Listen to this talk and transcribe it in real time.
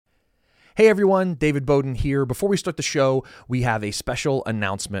Hey everyone, David Bowden here. Before we start the show, we have a special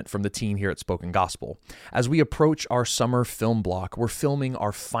announcement from the team here at Spoken Gospel. As we approach our summer film block, we're filming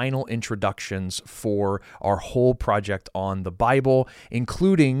our final introductions for our whole project on the Bible,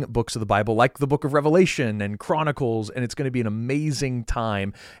 including books of the Bible like the book of Revelation and Chronicles, and it's going to be an amazing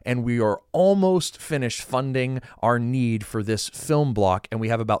time. And we are almost finished funding our need for this film block, and we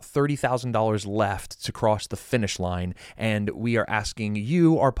have about $30,000 left to cross the finish line, and we are asking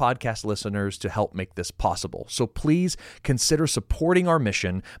you, our podcast listeners, to help make this possible. So please consider supporting our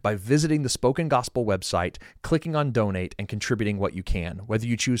mission by visiting the Spoken Gospel website, clicking on donate, and contributing what you can. Whether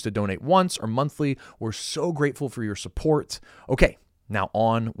you choose to donate once or monthly, we're so grateful for your support. Okay, now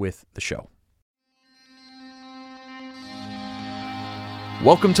on with the show.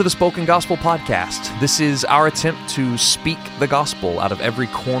 Welcome to the Spoken Gospel Podcast. This is our attempt to speak the gospel out of every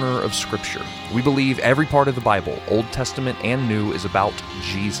corner of Scripture. We believe every part of the Bible, Old Testament and New, is about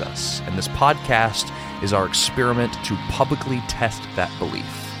Jesus, and this podcast is our experiment to publicly test that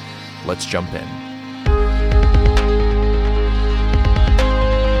belief. Let's jump in.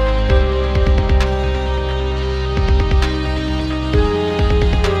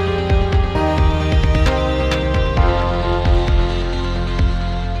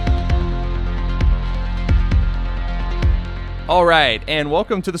 All right, and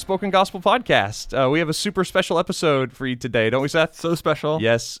welcome to the Spoken Gospel Podcast. We have a super special episode for you today, don't we, Seth? So special.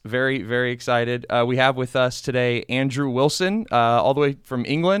 Yes, very, very excited. We have with us today Andrew Wilson, all the way from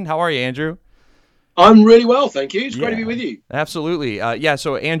England. How are you, Andrew? I'm really well, thank you. It's great to be with you. Absolutely.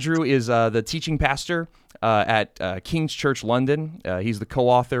 So Andrew is the teaching pastor at King's Church London. He's the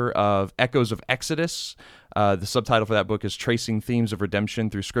co-author of Echoes of Exodus. The subtitle for that book is Tracing Themes of Redemption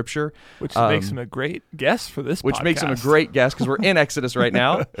Through Scripture. Which makes him a great guest for this podcast. Which makes him a great guest because we're in Exodus right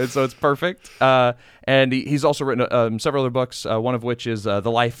now, and so it's perfect. And he's also written several other books, one of which is The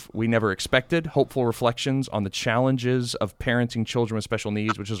Life We Never Expected, Hopeful Reflections on the Challenges of Parenting Children with Special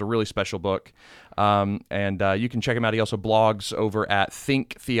Needs, which is a really special book. And you can check him out. He also blogs over at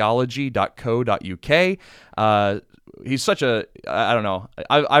thinktheology.co.uk. He's such a, I don't know,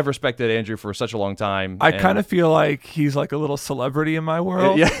 I've respected Andrew for such a long time. I kind of feel like he's like a little celebrity in my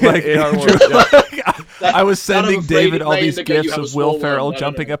world. Yeah, like in our world, yeah. I was sending David all these gifs of Will Ferrell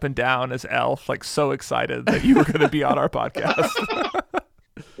jumping up and down as Elf, like so excited that you were going to be on our podcast.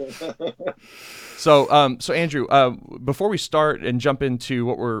 So Andrew, before we start and jump into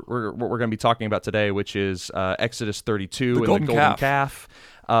what we're going to be talking about today, which is Exodus 32 and the Golden Calf.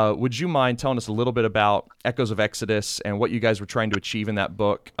 Would you mind telling us a little bit about Echoes of Exodus and what you guys were trying to achieve in that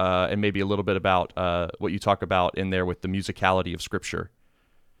book, and maybe a little bit about what you talk about in there with the musicality of Scripture?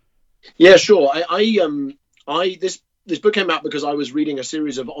 Yeah, sure. This book came out because I was reading a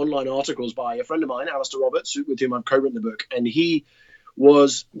series of online articles by a friend of mine, Alistair Roberts, with whom I've co-written the book, and he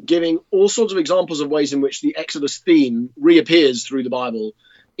was giving all sorts of examples of ways in which the Exodus theme reappears through the Bible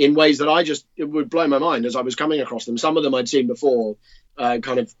in ways that it would blow my mind as I was coming across them. Some of them I'd seen before,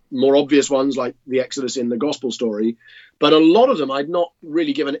 kind of more obvious ones like the Exodus in the gospel story, but a lot of them I'd not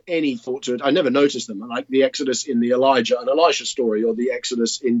really given any thought to it. I never noticed them, like the Exodus in the Elijah and Elisha story, or the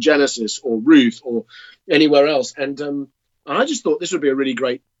Exodus in Genesis or Ruth or anywhere else. And I just thought this would be a really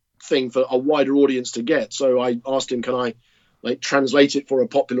great thing for a wider audience to get. So I asked him, can I translate it for a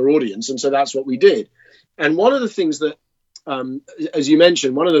popular audience? And so that's what we did. And one of the things that, as you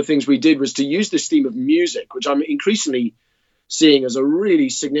mentioned, one of the things we did was to use this theme of music, which I'm increasingly seeing as a really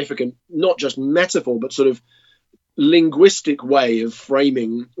significant, not just metaphor, but sort of linguistic way of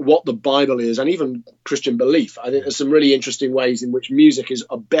framing what the Bible is and even Christian belief. I think there's some really interesting ways in which music is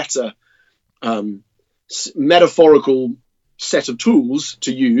a better metaphorical set of tools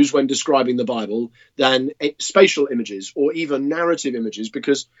to use when describing the Bible than spatial images or even narrative images,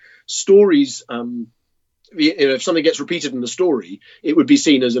 because stories, if something gets repeated in the story, it would be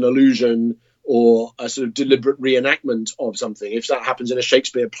seen as an allusion or a sort of deliberate reenactment of something. If that happens in a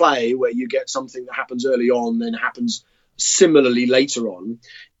Shakespeare play where you get something that happens early on, then happens similarly later on,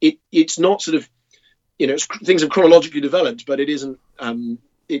 it's not sort of, things have chronologically developed, but it isn't,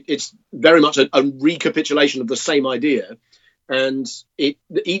 it's very much a recapitulation of the same idea. And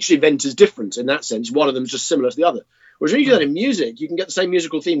each event is different in that sense. One of them is just similar to the other. Whereas when you do that in music, you can get the same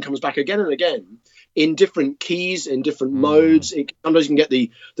musical theme comes back again and again in different keys, in different modes. Sometimes you can get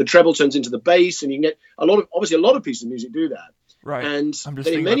the treble turns into the bass, and you can get a lot of pieces of music do that. Right. And I'm just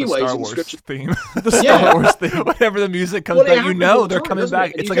in many ways, Star in Wars Scripture, theme, the Star Wars theme. Whenever the music comes back, they're coming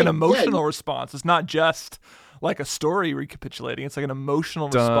back. It's like an emotional response. It's not just like a story recapitulating. It's like an emotional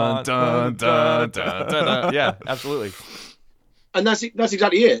response. Dun, dun, dun, dun, dun. Yeah, absolutely. And that's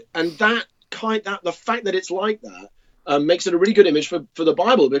exactly it. And the fact that it's like that makes it a really good image for the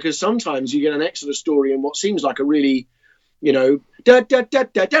Bible, because sometimes you get an Exodus story in what seems like a really, you know, da da da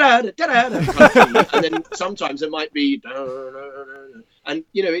da da da da da, and then sometimes it might be, and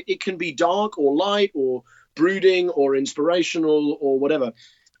you know, it can be dark or light or brooding or inspirational or whatever.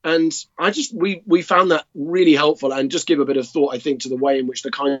 And we found that really helpful, and just give a bit of thought, I think, to the way in which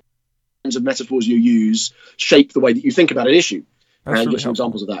the kinds of metaphors you use shape the way that you think about an issue. That's and really give some helpful.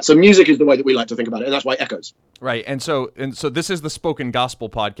 examples of that. So music is the way that we like to think about it, and that's why echoes. Right. And so this is the Spoken Gospel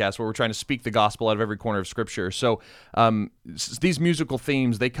podcast, where we're trying to speak the gospel out of every corner of Scripture. So these musical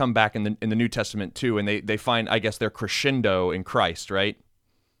themes, they come back in the New Testament too, and they find, I guess, their crescendo in Christ, right?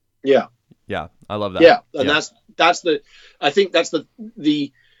 Yeah. Yeah, I love that. Yeah, and that's the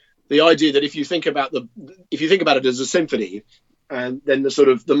idea that if you think about it as a symphony, and then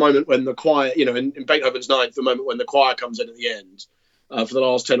the moment when the choir, you know, in Beethoven's Ninth, the moment when the choir comes in at the end for the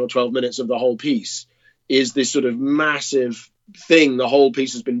last 10 or 12 minutes of the whole piece, is this sort of massive thing the whole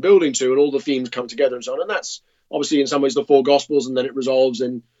piece has been building to, and all the themes come together and so on. And that's obviously in some ways the four Gospels, and then it resolves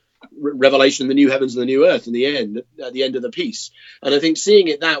in Revelation, the new heavens and the new earth, in the end, at the end of the piece. And I think seeing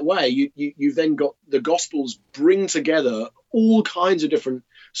it that way, you've then got the Gospels bring together all kinds of different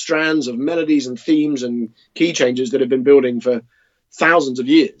strands of melodies and themes and key changes that have been building for thousands of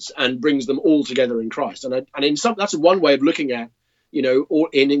years, and brings them all together in Christ. And that's one way of looking at, you know,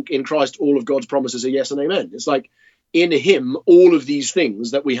 in Christ, all of God's promises are yes and amen. It's like in Him, all of these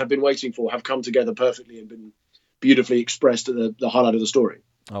things that we have been waiting for have come together perfectly and been beautifully expressed at the highlight of the story.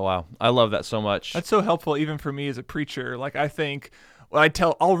 Oh, wow. I love that so much. That's so helpful even for me as a preacher. Like, I think when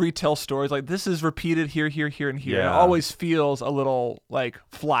I'll retell stories, like, this is repeated here, here, here, and here. Yeah. It always feels a little, like,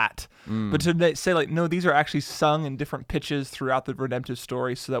 flat. But to say, like, no, these are actually sung in different pitches throughout the redemptive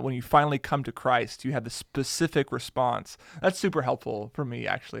story, so that when you finally come to Christ, you have the specific response. That's super helpful for me,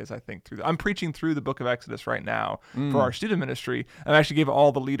 actually, as I think through I'm preaching through the book of Exodus right now for our student ministry. And I actually gave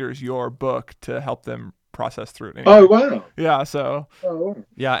all the leaders your book to help them process through it. Anyway. Oh, wow. Yeah, so. Oh, wow.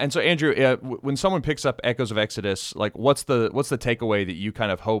 Yeah, and so Andrew, when someone picks up Echoes of Exodus, like, what's the takeaway that you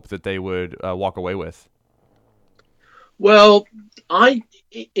kind of hope that they would walk away with? Well,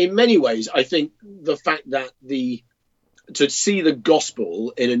 in many ways, I think the fact that to see the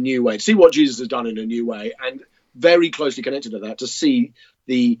gospel in a new way, to see what Jesus has done in a new way, and very closely connected to that, to see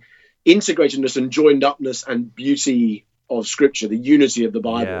the integratedness and joined upness and beauty of Scripture, the unity of the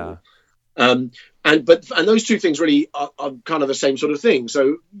Bible. Yeah. And those two things really are kind of the same sort of thing.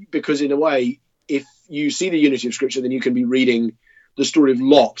 So, because in a way, if you see the unity of Scripture, then you can be reading the story of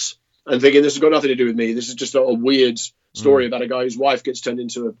Lot and thinking, this has got nothing to do with me. This is just a weird story about a guy whose wife gets turned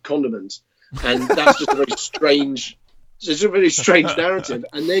into a condiment. And that's just a very strange, it's a very strange narrative.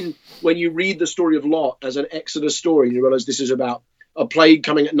 And then when you read the story of Lot as an Exodus story, you realize this is about a plague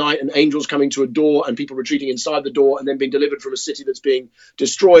coming at night and angels coming to a door and people retreating inside the door and then being delivered from a city that's being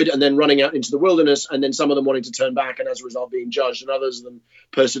destroyed and then running out into the wilderness, and then some of them wanting to turn back and as a result being judged, and others of them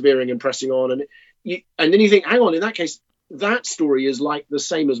persevering and pressing on. And then you think, hang on, in that case, that story is like the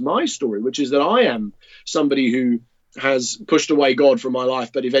same as my story, which is that I am somebody who has pushed away God from my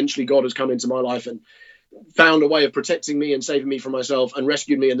life, but eventually God has come into my life and found a way of protecting me and saving me from myself and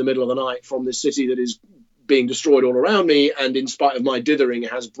rescued me in the middle of the night from this city that is being destroyed all around me, and in spite of my dithering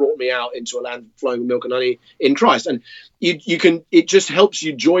has brought me out into a land flowing with milk and honey in Christ. And it just helps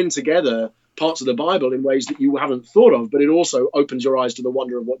you join together parts of the Bible in ways that you haven't thought of, but it also opens your eyes to the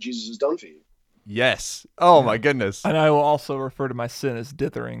wonder of what Jesus has done for you. Yes. Oh, my goodness. And I will also refer to my sin as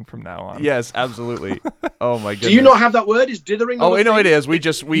dithering from now on. Yes, absolutely. Oh, my goodness. Do you not have that word? Is dithering? Oh, no, it is. We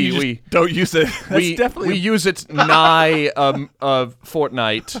don't use it. We use it nigh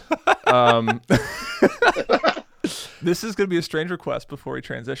fortnight. This is going to be a strange request before we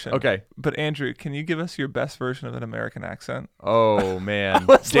transition. Okay. But Andrew, can you give us your best version of an American accent? Oh, man.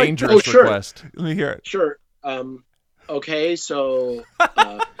 Dangerous request. Let me hear it. Sure. Okay, so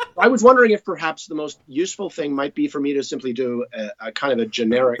I was wondering if perhaps the most useful thing might be for me to simply do a kind of a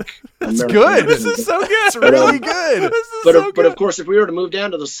generic. It's good. This is so good. It's really good. But of course, if we were to move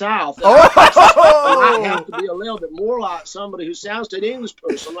down to the South, I might have to be a little bit more like somebody who sounds to an English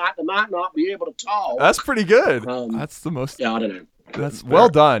person like they might not be able to talk. That's pretty good. That's the most. Yeah, I don't know. That's well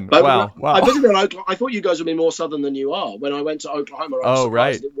done. But wow. I visited in Oklahoma. I thought you guys would be more southern than you are. When I went to Oklahoma, I was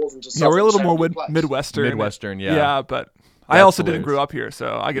surprised it wasn't a southern. Yeah, we're a little more place. Midwestern. Yeah. Yeah, but I also didn't grow up here,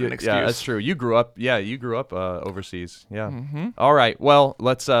 so I get an excuse. Yeah, that's true. You grew up overseas. Yeah. Mm-hmm. All right. Well,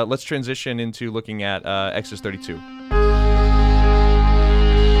 let's transition into looking at Exodus 32.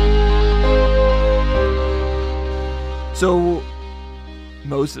 So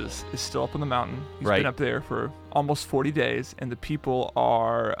Moses is still up on the mountain. He's right. been up there for almost 40 days, and the people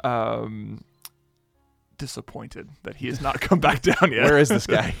are disappointed that he has not come back down yet. Where is this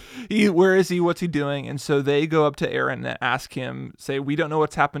guy? Where is he? What's he doing? And so they go up to Aaron and ask him, say, we don't know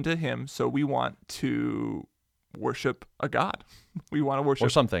what's happened to him, so we want to worship a god. We want to worship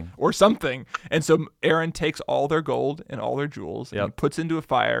or something. And so Aaron takes all their gold and all their jewels and he puts it into a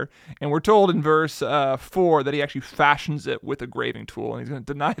fire. And we're told in verse 4 that he actually fashions it with a graving tool, and he's going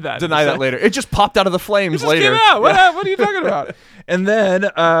to deny that later. It just popped out of the flames later. Came out. What are you talking about? And then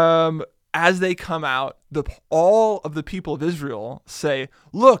as they come out, all of the people of Israel say,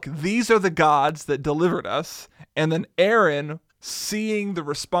 look, these are the gods that delivered us. And then Aaron, seeing the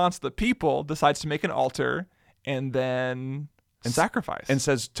response of the people, decides to make an altar and then sacrifice. And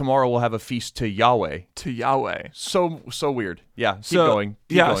says, tomorrow we'll have a feast to Yahweh. So weird. Yeah, keep going.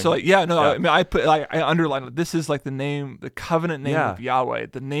 I mean, I underlined it. This is like the name, the covenant name of Yahweh,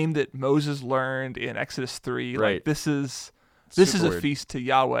 the name that Moses learned in Exodus 3. Right. Like, this is weird. A feast to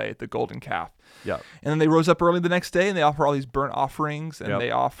Yahweh, the golden calf. Yeah. And then they rose up early the next day and they offer all these burnt offerings and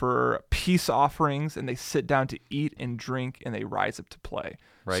they offer peace offerings and they sit down to eat and drink and they rise up to play.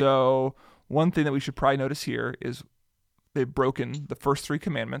 Right. So one thing that we should probably notice here is they've broken the first 3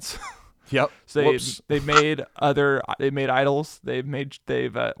 commandments. Yep. So they've made idols. They've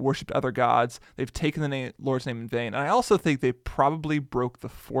worshipped other gods. They've taken the Lord's name in vain. And I also think they probably broke the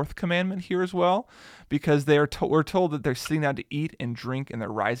 4th commandment here as well, because we're told that they're sitting down to eat and drink and they're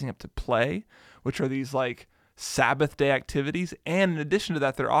rising up to play, which are these like Sabbath day activities. And in addition to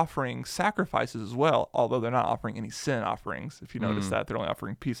that, they're offering sacrifices as well, although they're not offering any sin offerings. If you notice that, they're only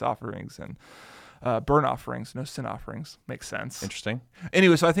offering peace offerings and burnt offerings, no sin offerings. Makes sense. Interesting.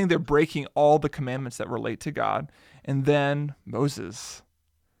 Anyway, so I think they're breaking all the commandments that relate to God. And then Moses,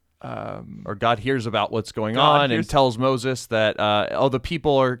 or God hears about what's going on and tells Moses that, the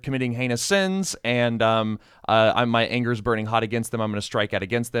people are committing heinous sins and my anger is burning hot against them. I'm going to strike out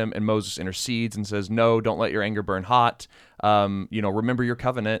against them. And Moses intercedes and says, no, don't let your anger burn hot. Remember your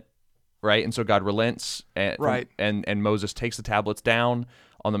covenant, right? And so God relents, and Moses takes the tablets down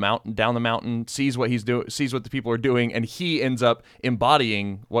the mountain, sees what the people are doing, and he ends up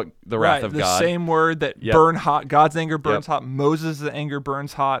embodying what the wrath of God. The same word that burn hot, God's anger burns hot, Moses' anger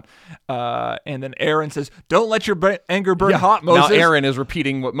burns hot, and then Aaron says, "Don't let your anger burn hot, Moses." Now Aaron is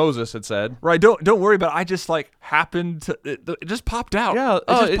repeating what Moses had said. Right? Don't worry about it. I just happened to it just popped out. Yeah,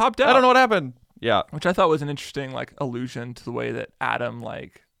 it just popped out. I don't know what happened. Yeah, which I thought was an interesting allusion to the way that Adam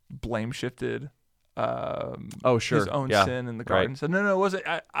blame shifted. His own sin in the garden. Right. So no, it wasn't.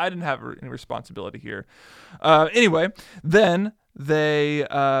 I didn't have any responsibility here. Anyway, then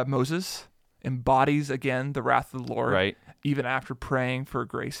Moses embodies again the wrath of the Lord, right? Even after praying for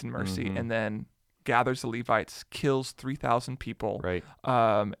grace and mercy, and then gathers the Levites, kills 3,000 people, right?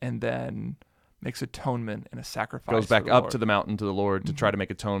 And then makes atonement and a sacrifice. Goes back up to the mountain to the Lord to try to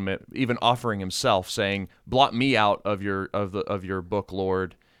make atonement, even offering himself, saying, "Blot me out of your book,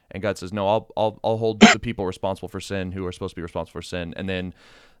 Lord." And God says, "No, I'll hold the people responsible for sin who are supposed to be responsible for sin." And then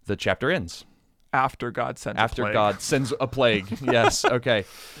the chapter ends. After God sends a plague. Yes. Okay.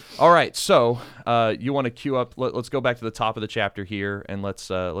 All right. So you want to queue up? Let's go back to the top of the chapter here, and let's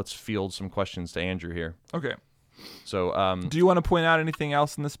field some questions to Andrew here. Okay. So do you want to point out anything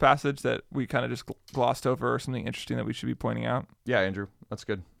else in this passage that we kind of just glossed over, or something interesting that we should be pointing out? Yeah, Andrew, that's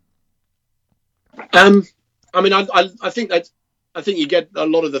good. I mean, I think you get a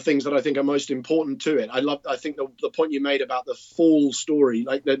lot of the things that I think are most important to it. I think the point you made about the fall story,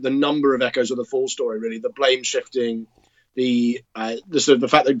 like the number of echoes of the fall story, really, the blame shifting, the sort of the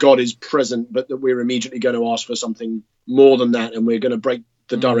fact that God is present, but that we're immediately going to ask for something more than that, and we're going to break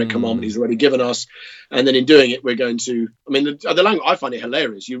the direct commandment He's already given us, and then in doing it, we're going to. I mean, the language, I find it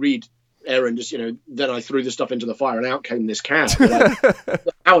hilarious. You read Aaron just, then I threw the stuff into the fire and out came this calf.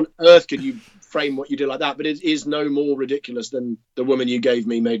 How on earth could you frame what you did like that? But it is no more ridiculous than the woman you gave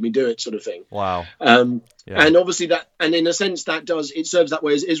me made me do it sort of thing. Wow. And obviously and in a sense it serves that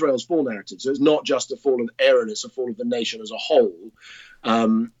way as Israel's fall narrative. So it's not just the fall of Aaron, it's the fall of the nation as a whole.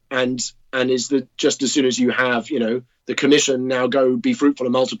 And is just as soon as you have, the commission, now go be fruitful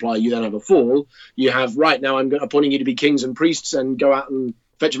and multiply, you then have a fall. You have, right now I'm appointing you to be kings and priests and go out and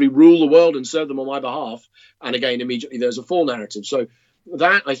effectively rule the world and serve them on my behalf. And again, immediately there's a fall narrative. So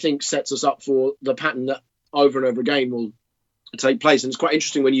that, I think, sets us up for the pattern that over and over again will take place. And it's quite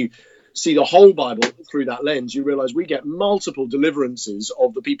interesting when you see the whole Bible through that lens, you realize we get multiple deliverances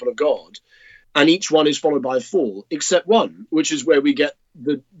of the people of God, and each one is followed by a fall, except one, which is where we get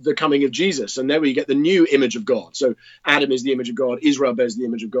the coming of Jesus. And there we get the new image of God. So Adam is the image of God. Israel bears the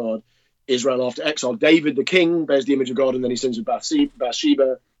image of God. Israel after exile. David, the king, bears the image of God, and then he sins with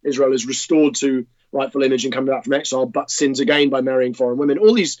Bathsheba. Israel is restored to rightful image and coming back from exile, but sins again by marrying foreign women.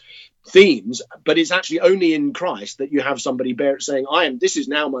 All these themes, but it's actually only in Christ that you have somebody saying, this is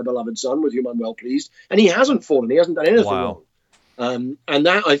now my beloved son with whom I'm well pleased. And he hasn't fallen. He hasn't done anything wrong. And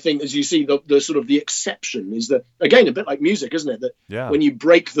that, I think, as you see, the sort of the exception is that, again, a bit like music, isn't it? That when you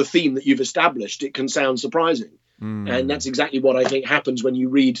break the theme that you've established, it can sound surprising. And that's exactly what I think happens when you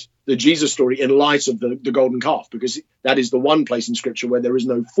read the Jesus story in light of the golden calf, because that is the one place in Scripture where there is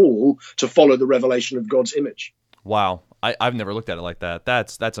no fall to follow the revelation of God's image. Wow. I've never looked at it like that.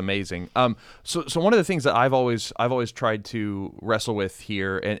 That's amazing. So one of the things that I've always tried to wrestle with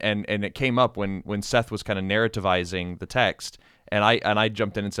here, and it came up when Seth was kind of narrativizing the text, and I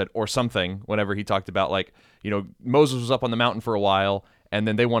jumped in and said, or something, whenever he talked about, like, Moses was up on the mountain for a while, and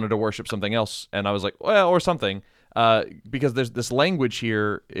then they wanted to worship something else, and I was like, well, or something. Because there's this language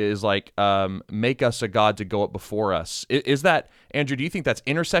here is like, make us a God to go up before us. Is that, Andrew, do you think that's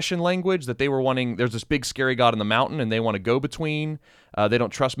intercession language, that they were wanting, there's this big scary God on the mountain and they want to go between, they don't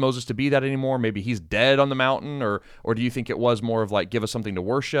trust Moses to be that anymore, maybe he's dead on the mountain, or do you think it was more of like, give us something to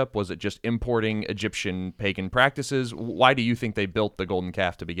worship? Was it just importing Egyptian pagan practices? Why do you think they built the golden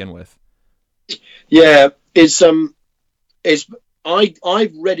calf to begin with? Yeah,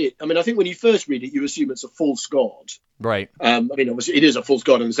 I've read it. I mean, I think when you first read it, you assume it's a false god. Right. I mean, obviously, it is a false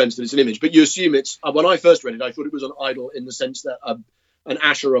god in the sense that it's an image, but you assume it's. When I first read it, I thought it was an idol in the sense that an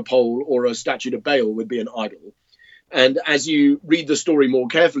Asherah pole or a statue to Baal would be an idol. And as you read the story more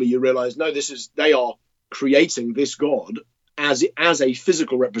carefully, you realize, no, they are creating this god as a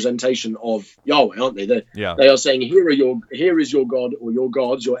physical representation of Yahweh, aren't they? They are saying, here is your God or your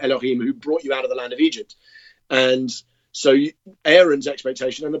gods, your Elohim, who brought you out of the land of Egypt. And so Aaron's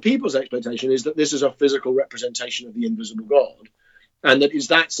expectation and the people's expectation is that this is a physical representation of the invisible God. And that in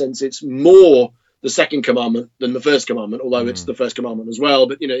that sense, it's more the second commandment than the first commandment, although it's the first commandment as well.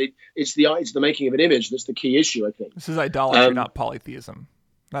 But, it's the making of an image that's the key issue, I think. This is idolatry, not polytheism.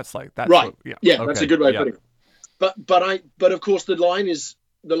 That's right. That's a good way of putting it. But of course, the line is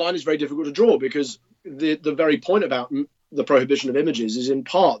very difficult to draw, because the very point about the prohibition of images is in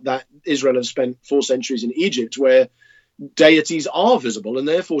part that Israel has spent 4 centuries in Egypt where deities are visible, and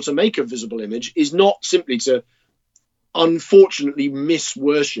therefore to make a visible image is not simply to unfortunately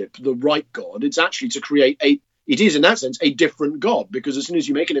misworship the right God. It's actually to create it is in that sense a different God, because as soon as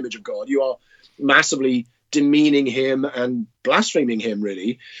you make an image of God, you are massively demeaning him and blaspheming him,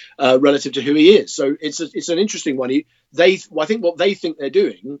 really, relative to who he is. So it's an interesting one. I think what they think they're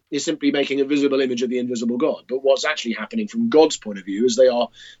doing is simply making a visible image of the invisible God. But what's actually happening from God's point of view is they are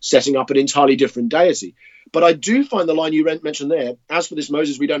setting up an entirely different deity. But I do find the line you mentioned there, as for this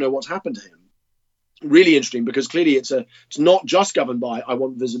Moses, we don't know what's happened to him, really interesting, because clearly it's not just governed by I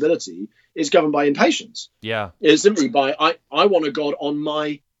want visibility, it's governed by impatience. Yeah. It's simply by I want a God on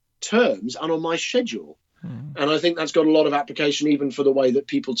my terms and on my schedule. And I think that's got a lot of application even for the way that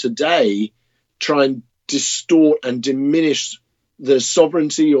people today try and distort and diminish the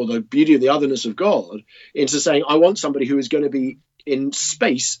sovereignty or the beauty of the otherness of God into saying, I want somebody who is going to be in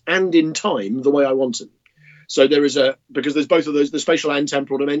space and in time the way I want him. So because there's both of those, the spatial and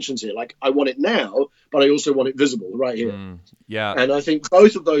temporal dimensions here. Like, I want it now, but I also want it visible right here. Yeah. And I think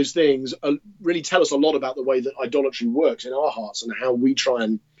both of those things really tell us a lot about the way that idolatry works in our hearts and how we try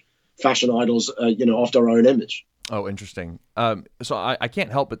and fashion idols, after our own image. Oh, interesting. So I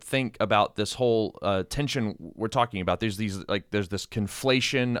can't help but think about this whole tension we're talking about. There's this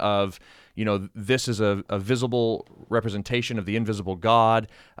conflation of, this is a visible representation of the invisible God.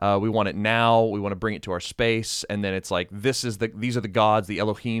 We want it now. We want to bring it to our space. And then it's like, these are the gods, the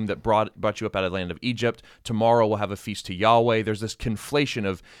Elohim that brought you up out of the land of Egypt. Tomorrow we'll have a feast to Yahweh. There's this conflation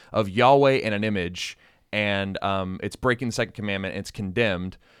of Yahweh and an image, and it's breaking the second commandment, and it's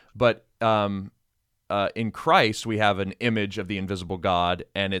condemned. But in Christ, we have an image of the invisible God,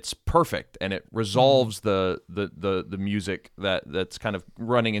 and it's perfect, and it resolves the music that's kind of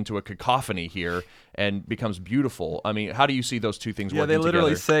running into a cacophony here and becomes beautiful. I mean, how do you see those two things working together? Yeah, they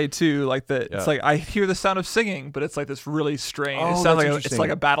literally say too, like that. Yeah. It's like I hear the sound of singing, but it's like this really strange. It sounds like it's like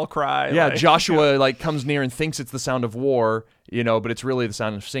a battle cry. Yeah, Joshua comes near and thinks it's the sound of war, but it's really the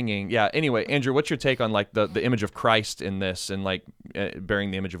sound of singing. Yeah. Anyway, Andrew, what's your take on like the image of Christ in this and like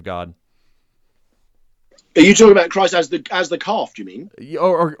bearing the image of God? Are you talking about Christ as the calf? Do you mean,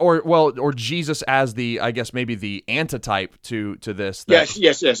 or Jesus as I guess maybe the antitype to this?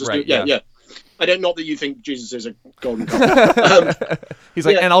 Yes. Right, yeah. I don't not that you think Jesus is a golden calf. He's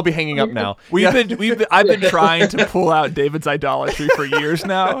like, and I'll be hanging up now. I've been trying to pull out David's idolatry for years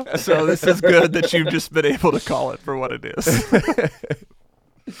now, so this is good that you've just been able to call it for what it is.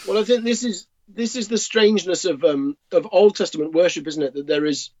 Well, I think this is the strangeness of Old Testament worship, isn't it? That there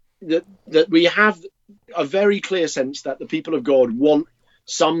is that we have a very clear sense that the people of God want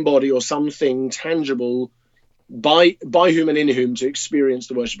somebody or something tangible by whom and in whom to experience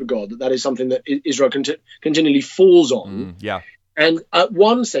the worship of God. That is something that Israel continually falls on. Yeah. And in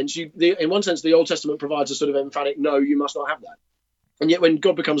one sense, the Old Testament provides a sort of emphatic, no, you must not have that. And yet when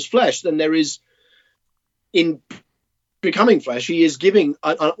God becomes flesh, then there is, in becoming flesh, he is giving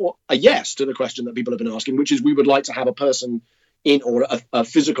a yes to the question that people have been asking, which is we would like to have a person in, or a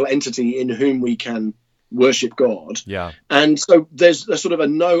physical entity in whom we can worship God. Yeah. And so there's a sort of a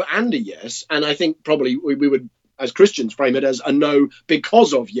no and a yes. And I think probably we would, as Christians, frame it as a no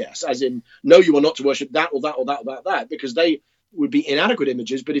because of yes, as in, no, you are not to worship that or that or that or that, because they would be inadequate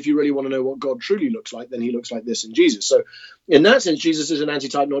images. But if you really want to know what God truly looks like, then he looks like this in Jesus. So in that sense, Jesus is an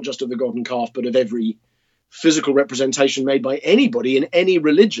antitype not just of the golden calf, but of every physical representation made by anybody in any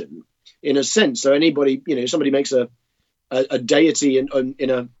religion, in a sense. So anybody, somebody makes a deity in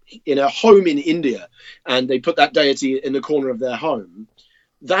a home in India, and they put that deity in the corner of their home,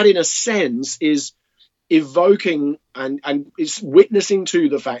 that in a sense is evoking and is witnessing to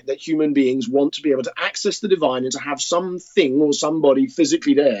the fact that human beings want to be able to access the divine and to have something or somebody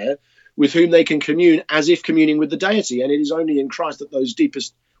physically there with whom they can commune, as if communing with the deity. And it is only in Christ that those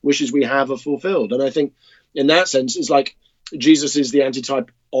deepest wishes we have are fulfilled. And I think in that sense, it's like Jesus is the antitype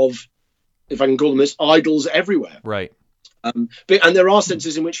of, if I can call them this, idols everywhere. Right. And there are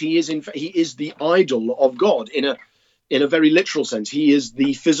senses in which he is the idol of God in a very literal sense. He is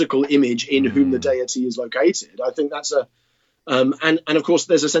the physical image in whom the deity is located. I think that's and of course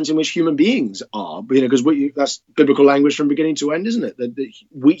there's a sense in which human beings are, because that's biblical language from beginning to end, isn't it? That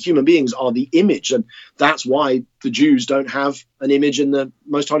we human beings are the image, and that's why the Jews don't have an image in the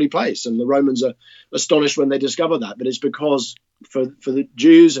most holy place, and the Romans are astonished when they discover that. But it's because for the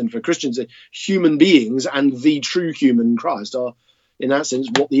Jews and for Christians, human beings and the true human Christ are, in that sense,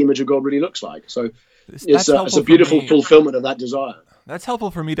 what the image of God really looks like. So it's a beautiful fulfillment of that desire. That's helpful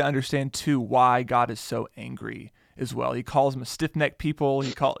for me to understand too why God is so angry as well. He calls them a stiff-necked people.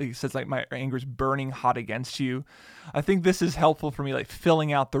 He says like, my anger is burning hot against you. I think this is helpful for me, like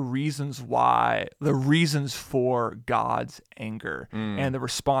filling out the reasons for God's anger and the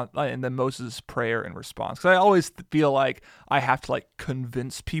response and the Moses prayer and response. Because I always feel like I have to like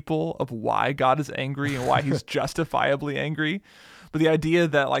convince people of why God is angry and why he's justifiably angry. But the idea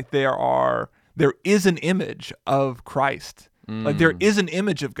that like there is an image of Christ, like there is an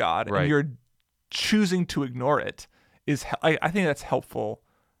image of God, right, and you're choosing to ignore it I think that's helpful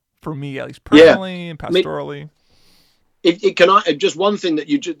for me, at least personally and pastorally. Just one thing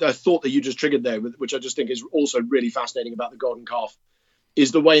that a thought that you just triggered there, which I just think is also really fascinating about the golden calf,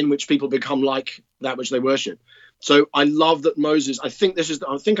 is the way in which people become like that which they worship. So I love that Moses, I think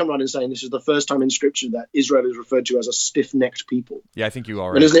I'm right in saying this is the first time in Scripture that Israel is referred to as a stiff-necked people. Yeah, I think you are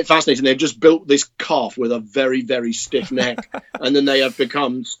right. And isn't it fascinating? They've just built this calf with a very, very stiff neck, and then they have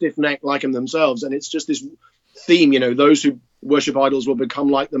become stiff-necked like them themselves. And it's just this theme, those who worship idols will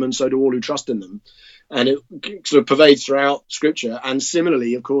become like them, and so do all who trust in them. And it sort of pervades throughout Scripture. And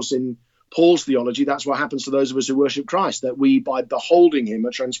similarly, of course, in Paul's theology, that's what happens to those of us who worship Christ, that we, by beholding him,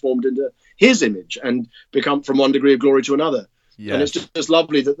 are transformed into his image and become from one degree of glory to another. Yes. And it's just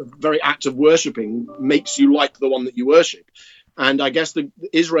lovely that the very act of worshipping makes you like the one that you worship. And I guess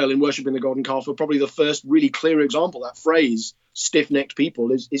Israel in worshipping the golden calf were probably the first really clear example. That phrase, stiff-necked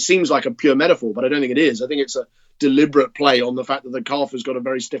people, it seems like a pure metaphor, but I don't think it is. I think it's a deliberate play on the fact that the calf has got a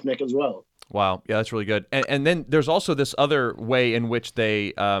very stiff neck as well. Wow. Yeah, that's really good. And then there's also this other way in which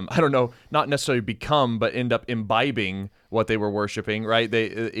they, I don't know, not necessarily become, but end up imbibing what they were worshiping, right?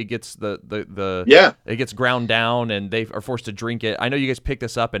 It gets it gets ground down and they are forced to drink it. I know you guys picked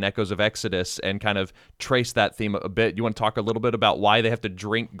this up in Echoes of Exodus and kind of trace that theme a bit. You want to talk a little bit about why they have to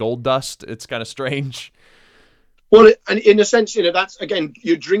drink gold dust? It's kind of strange. Well, and in a sense, that's, again,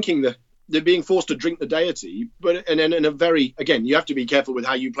 you're drinking they're being forced to drink the deity, and then in a very, again, you have to be careful with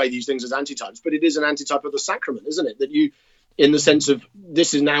how you play these things as antitypes, but it is an antitype of the sacrament, isn't it? That you, in the sense of,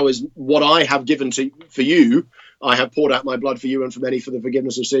 this is now is what I have given for you. I have poured out my blood for you and for many for the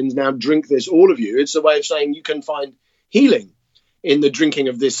forgiveness of sins. Now drink this, all of you. It's a way of saying you can find healing in the drinking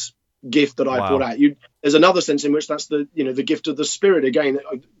of this gift that I poured out. There's another sense in which that's the gift of the Spirit, again,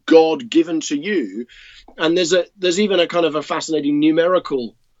 God given to you. And there's even a kind of a fascinating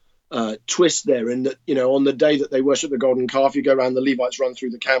numerical twist there, in that on the day that they worship the golden calf, you go around, the Levites run through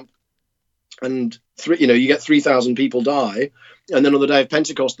the camp, and you get 3,000 people die, and then on the day of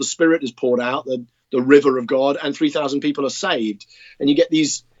Pentecost the Spirit is poured out, the river of God, and 3,000 people are saved. And you get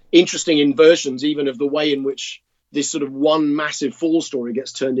these interesting inversions even of the way in which this sort of one massive fall story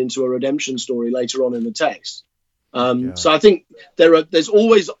gets turned into a redemption story later on in the text. So I think there's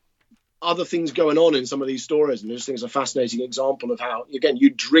always other things going on in some of these stories, and I just think it's a fascinating example of how, again, you're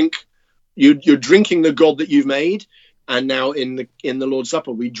drinking the God that you've made, and now in the Lord's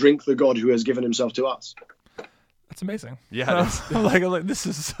Supper we drink the God who has given himself to us. That's amazing. Yeah, I'm like, this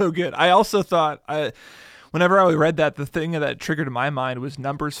is so good. I also thought, whenever I read that, the thing that triggered in my mind was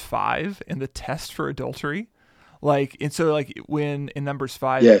Numbers 5 and the test for adultery. And so when in Numbers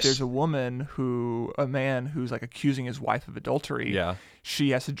 5, yes, there's a man who's like accusing his wife of adultery. Yeah.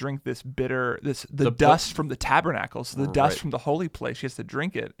 She has to drink this dust from the tabernacle, so the dust from the holy place. She has to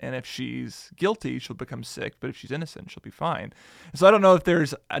drink it, and if she's guilty, she'll become sick. But if she's innocent, she'll be fine. So I don't know if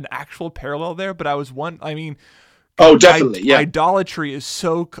there's an actual parallel there, but oh, definitely, yeah. Idolatry is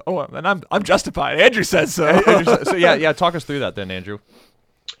so. And I'm justified. Andrew says so. So yeah. Talk us through that then, Andrew.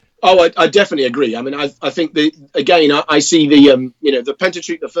 Oh, I definitely agree. I mean, I think I see the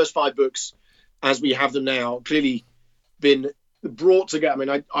Pentateuch, the first 5 books, as we have them now, clearly been brought together. I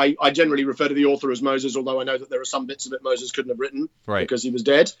mean, I generally refer to the author as Moses, although I know that there are some bits of it Moses couldn't have written because he was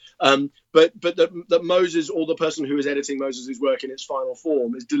dead. But that Moses, or the person who is editing Moses' work in its final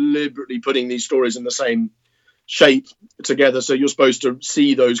form, is deliberately putting these stories in the same shape together, so you're supposed to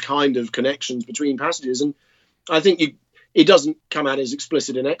see those kind of connections between passages. And I think it doesn't come out as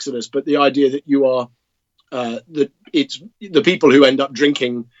explicit in Exodus, but the idea that you are that it's the people who end up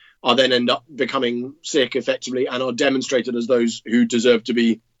drinking are then end up becoming sick effectively and are demonstrated as those who deserve to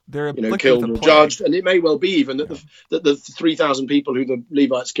be killed or judged. And it may well be even that the 3,000 people who the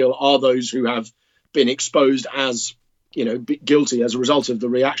Levites kill are those who have been exposed as guilty as a result of the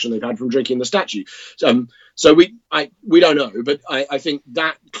reaction they've had from drinking the statue. So we don't know, but I think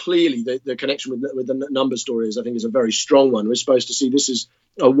that clearly the connection with the number stories, I think, is a very strong one. We're supposed to see this is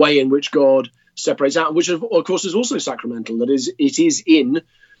a way in which God separates out, which of course is also sacramental. That is, it is in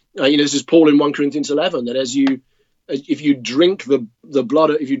this is Paul in 1 Corinthians 11, that if you drink the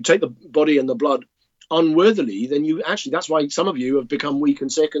blood, if you take the body and the blood unworthily, then that's why some of you have become weak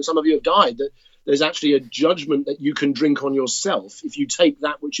and sick and some of you have died. That there's actually a judgment that you can drink on yourself if you take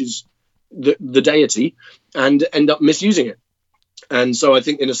that which is the deity and end up misusing it. And so I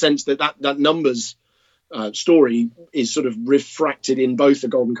think in a sense that Numbers story is sort of refracted in both the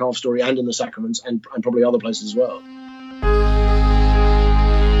golden calf story and in the sacraments and probably other places as well.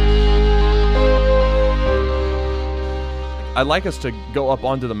 I'd like us to go up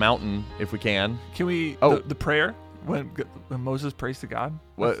onto the mountain if we can. Can we? The prayer when Moses prays to God,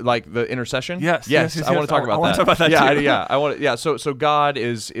 like the intercession. Yes. I want to talk about that. I want to talk about that too. Yeah. I want. Yeah. So God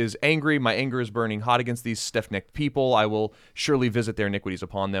is angry. My anger is burning hot against these stiff-necked people. I will surely visit their iniquities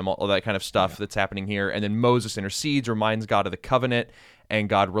upon them. All that kind of stuff that's happening here. And then Moses intercedes, reminds God of the covenant, and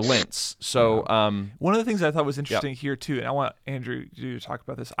God relents. So one of the things I thought was interesting here too, and I want Andrew to talk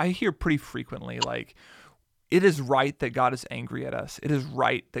about this. I hear pretty frequently it is right that God is angry at us. It is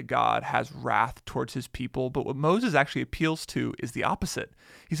right that God has wrath towards his people. But what Moses actually appeals to is the opposite.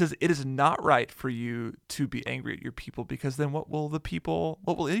 He says, it is not right for you to be angry at your people, because then what will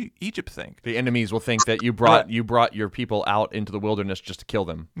Egypt think? The enemies will think that you brought your people out into the wilderness just to kill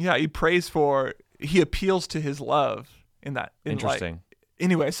them. Yeah, he appeals to his love in that. Interesting.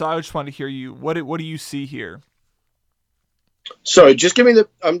 Anyway, so I just wanted to hear you. What do you see here? So just give me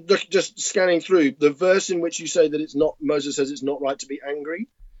I'm just scanning through the verse in which you say that Moses says it's not right to be angry.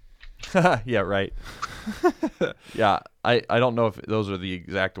 Yeah, right. Yeah, I don't know if those are the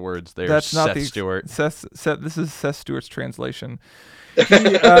exact words there. That's not Stewart. This is Seth Stewart's translation.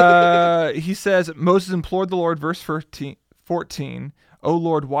 He says, Moses implored the Lord, verse 14, O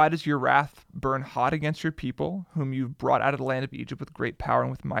Lord, why does your wrath burn hot against your people, whom you've brought out of the land of Egypt with great power and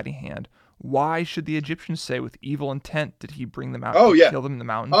with mighty hand? Why should the Egyptians say, with evil intent did he bring them out to kill them in the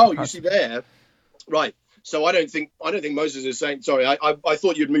mountains? Oh, you see there. Right. So I don't think Moses is saying, sorry, I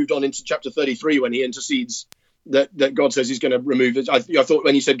thought you'd moved on into chapter 33 when he intercedes that God says he's going to remove it. I thought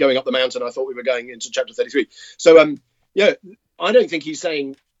when he said going up the mountain, I thought we were going into chapter 33. So, I don't think he's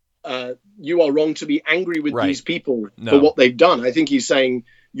saying you are wrong to be angry with these people for what they've done. I think he's saying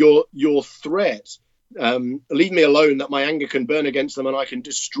your threat, leave me alone that my anger can burn against them and I can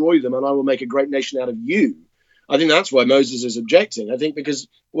destroy them and I will make a great nation out of you. I think that's why Moses is objecting. I think because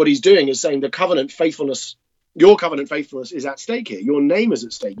what he's doing is saying your covenant faithfulness is at stake here. Your name is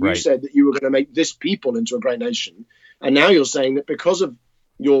at stake. You said that you were going to make this people into a great nation. And now you're saying that because of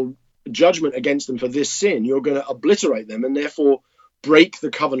your judgment against them for this sin, you're going to obliterate them and therefore break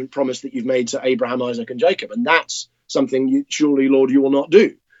the covenant promise that you've made to Abraham, Isaac, and Jacob. And that's something surely, Lord, you will not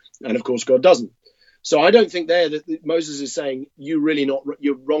do. And of course, God doesn't. So I don't think there that Moses is saying you're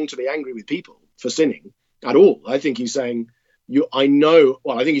wrong to be angry with people for sinning at all. I think he's saying I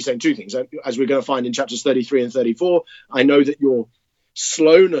think he's saying two things, as we're going to find in chapters 33 and 34. I know that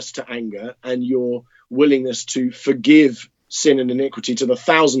slowness to anger and your willingness to forgive sin and iniquity to the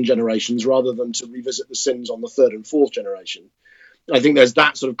 1,000 generations rather than to revisit the sins on the 3rd and 4th generation. I think there's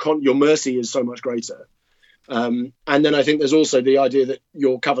that sort of your mercy is so much greater. And then I think there's also the idea that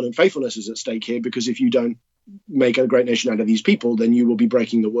your covenant faithfulness is at stake here, because if you don't make a great nation out of these people, then you will be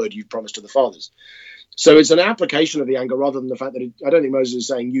breaking the word you've promised to the fathers. So it's an application of the anger rather than the fact that I don't think Moses is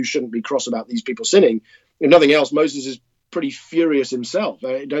saying you shouldn't be cross about these people sinning. If nothing else, Moses is pretty furious himself.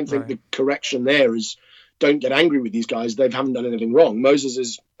 I don't think the correction there is don't get angry with these guys. They haven't done anything wrong. Moses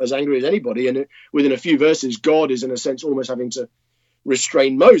is as angry as anybody. And within a few verses, God is in a sense almost having to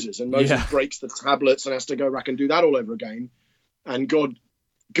restrain Moses. And Moses breaks the tablets and has to go back and do that all over again. And God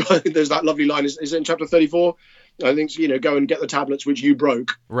there's that lovely line. Is it in chapter 34? I think, go and get the tablets which you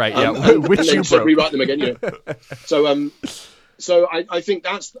broke. Right. Yeah. Which you broke. Rewrite them again. So I think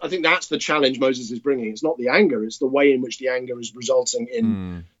that's the challenge Moses is bringing. It's not the anger; it's the way in which the anger is resulting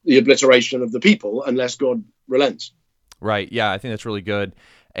in the obliteration of the people, unless God relents. Right. Yeah, I think that's really good.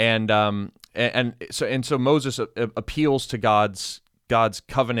 And so Moses appeals to God's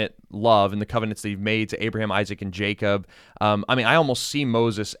covenant love and the covenants that He's made to Abraham, Isaac, and Jacob. I almost see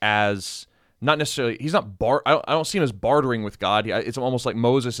Moses as not necessarily, he's not I don't see him as bartering with God. It's almost like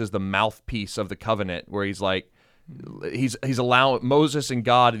Moses is the mouthpiece of the covenant, where he's like, he's allowing Moses and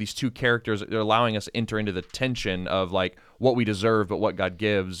God, these two characters, they're allowing us to enter into the tension of like what we deserve, but what God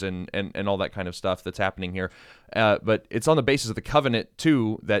gives, and all that kind of stuff that's happening here. But it's on the basis of the covenant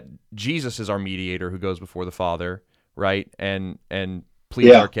too, that Jesus is our mediator who goes before the Father, right? And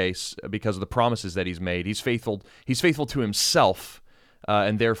pleads our case because of the promises that He's made. He's faithful to Himself.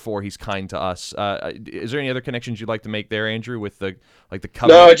 And therefore, He's kind to us. Is there any other connections you'd like to make there, Andrew, with the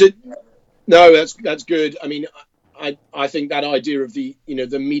covenant? No, that's good. I think that idea of the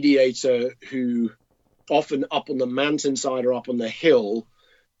mediator who often up on the mountainside or up on the hill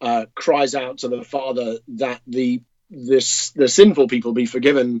cries out to the Father that the sinful people be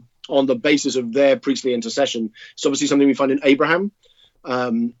forgiven on the basis of their priestly intercession. It's obviously something we find in Abraham,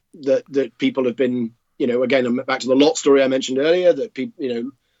 that people have been. Again, back to the Lot story I mentioned earlier, that people,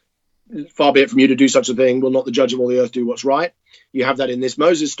 far be it from you to do such a thing, will not the judge of all the earth do what's right? You have that in this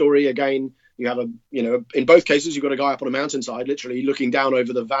Moses story. Again, you have in both cases, you've got a guy up on a mountainside, literally looking down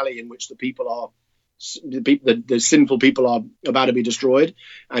over the valley in which the people are, the sinful people are about to be destroyed.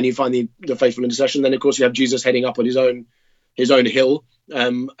 And you find the faithful intercession. Then, of course, you have Jesus heading up on his own hill,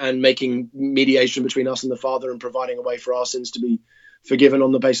 and making mediation between us and the Father and providing a way for our sins to be forgiven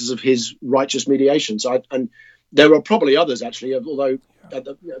on the basis of His righteous mediation. So, and there are probably others actually, although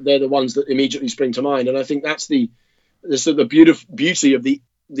they're the ones that immediately spring to mind. And I think that's the sort of beauty of the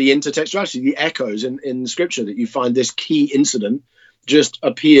intertextuality, the echoes in Scripture, that you find this key incident just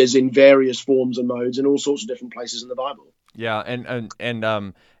appears in various forms and modes in all sorts of different places in the Bible. Yeah,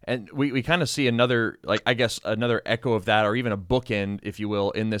 and we kind of see another, like, I guess another echo of that, or even a bookend, if you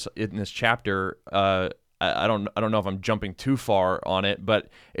will, in this chapter. I don't know if I'm jumping too far on it, but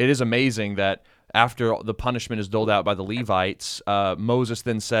it is amazing that after the punishment is doled out by the Levites, Moses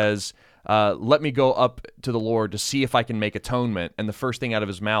then says, let me go up to the Lord to see if I can make atonement. And the first thing out of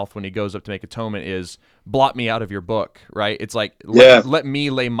his mouth when he goes up to make atonement is, blot me out of your book, right? It's like, let me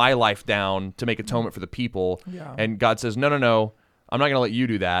lay my life down to make atonement for the people. Yeah. And God says, no, I'm not going to let you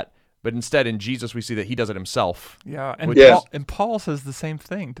do that. But instead, in Jesus, we see that He does it Himself. Yeah, and Paul says the same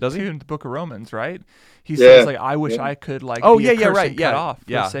thing too in the book of Romans, right? He says, like, I wish I could, like, be accursed and cut off for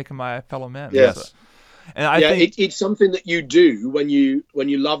the sake of my fellow men. Yes. So, and I think it's something that you do when you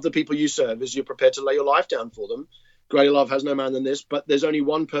love the people you serve, is you're prepared to lay your life down for them. Greater love has no man than this, but there's only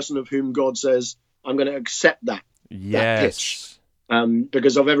one person of whom God says, I'm going to accept that pitch.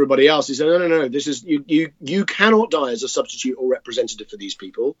 Because of everybody else, He said, no, this is you cannot die as a substitute or representative for these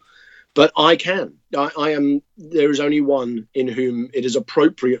people. But I can. There is only one in whom it is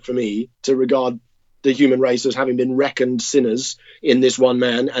appropriate for me to regard the human race as having been reckoned sinners in this one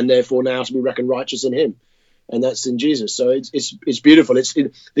man, and therefore now to be reckoned righteous in Him, and that's in Jesus. So it's beautiful. It's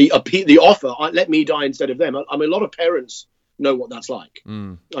the offer. Let me die instead of them. A lot of parents know what that's like.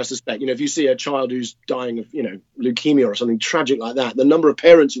 I suspect. If you see a child who's dying of leukemia or something tragic like that, the number of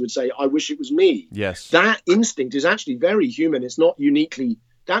parents who would say, "I wish it was me." Yes, that instinct is actually very human. It's not uniquely.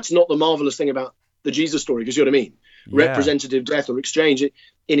 That's not the marvelous thing about the Jesus story, because you know what I mean? Yeah. Representative death or exchange, it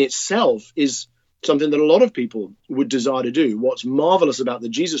in itself is something that a lot of people would desire to do. What's marvelous about the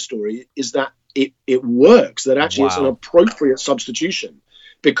Jesus story is that it works, that actually it's an appropriate substitution,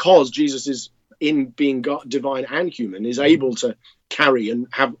 because Jesus is, in being God, divine and human, is able to carry and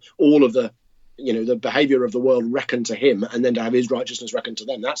have all of the the behavior of the world reckoned to him, and then to have his righteousness reckoned to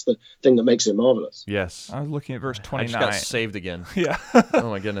them. That's the thing that makes it marvelous. Yes. I was looking at verse 29. I just got saved again. Yeah. Oh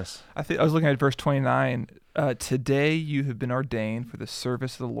my goodness. I was looking at verse 29. Today you have been ordained for the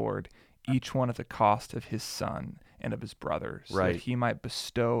service of the Lord, each one at the cost of his son and of his brothers, so right, that he might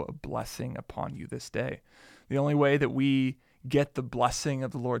bestow a blessing upon you this day. The only way that we get the blessing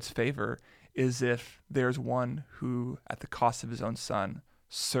of the Lord's favor is if there's one who, at the cost of his own son,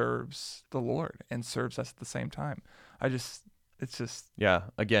 serves the Lord and serves us at the same time. Yeah,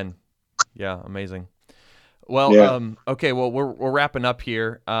 again, yeah, amazing. Well, okay, well, we're wrapping up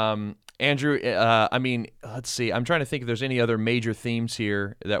here. Andrew, I mean, let's see. I'm trying to think if there's any other major themes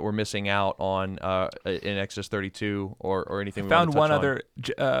here that we're missing out on in Exodus 32 or anything. I found one other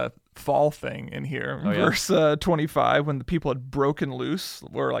fall thing in here. Verse 25, when the people had broken loose,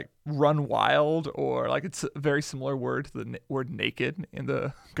 or like run wild, or like it's a very similar word to the word naked in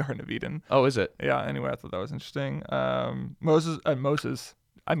the Garden of Eden. Oh, is it? Yeah. Anyway, I thought that was interesting. Moses.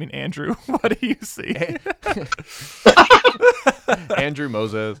 I mean, Andrew, what do you see? Andrew,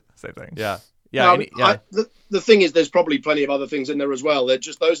 Moses. Same thing. Yeah. Yeah. The thing is, there's probably plenty of other things in there as well.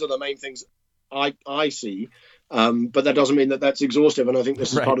 Those are the main things I see. But that doesn't mean that that's exhaustive. And I think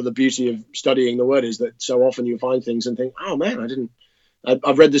this is part of the beauty of studying the word, is that so often you find things and think, oh man,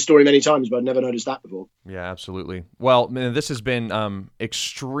 I've read this story many times, but I've never noticed that before. Yeah, absolutely. Well, man, this has been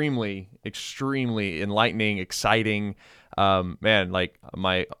extremely, extremely enlightening, exciting. Man, like it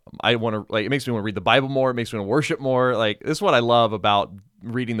makes me want to read the Bible more. It makes me want to worship more. Like, this is what I love about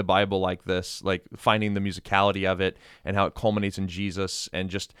reading the Bible like this, like finding the musicality of it and how it culminates in Jesus. And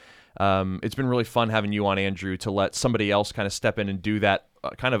just, it's been really fun having you on, Andrew, to let somebody else kind of step in and do that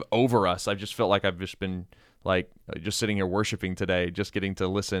kind of over us. I've just felt like I've just been just sitting here worshiping today, just getting to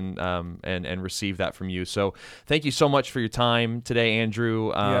listen and receive that from you. So thank you so much for your time today,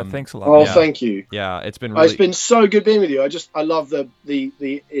 Andrew. Yeah, thanks a lot. Oh, thank you. Yeah, it's been so good being with you. I love the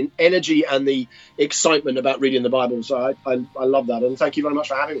energy and the excitement about reading the Bible. So I love that, and thank you very much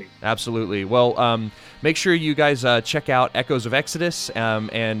for having me. Absolutely. Well, make sure you guys check out Echoes of Exodus,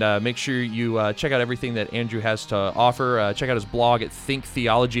 and make sure you check out everything that Andrew has to offer. Check out his blog at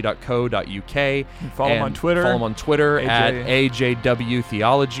thinktheology.co.uk. Follow him on Twitter. Follow him on Twitter at AJW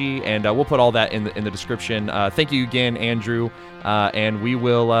Theology, and we'll put all that in the description. Thank you again, Andrew, and we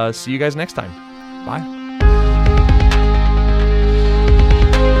will see you guys next time. Bye.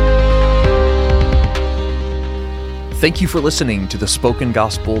 Thank you for listening to the Spoken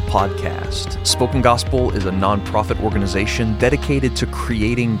Gospel podcast. Spoken Gospel is a nonprofit organization dedicated to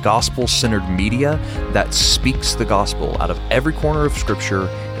creating gospel-centered media that speaks the gospel out of every corner of Scripture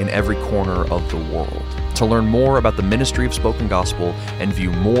in every corner of the world. To learn more about the ministry of Spoken Gospel and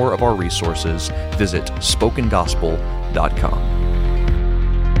view more of our resources, visit spokengospel.com.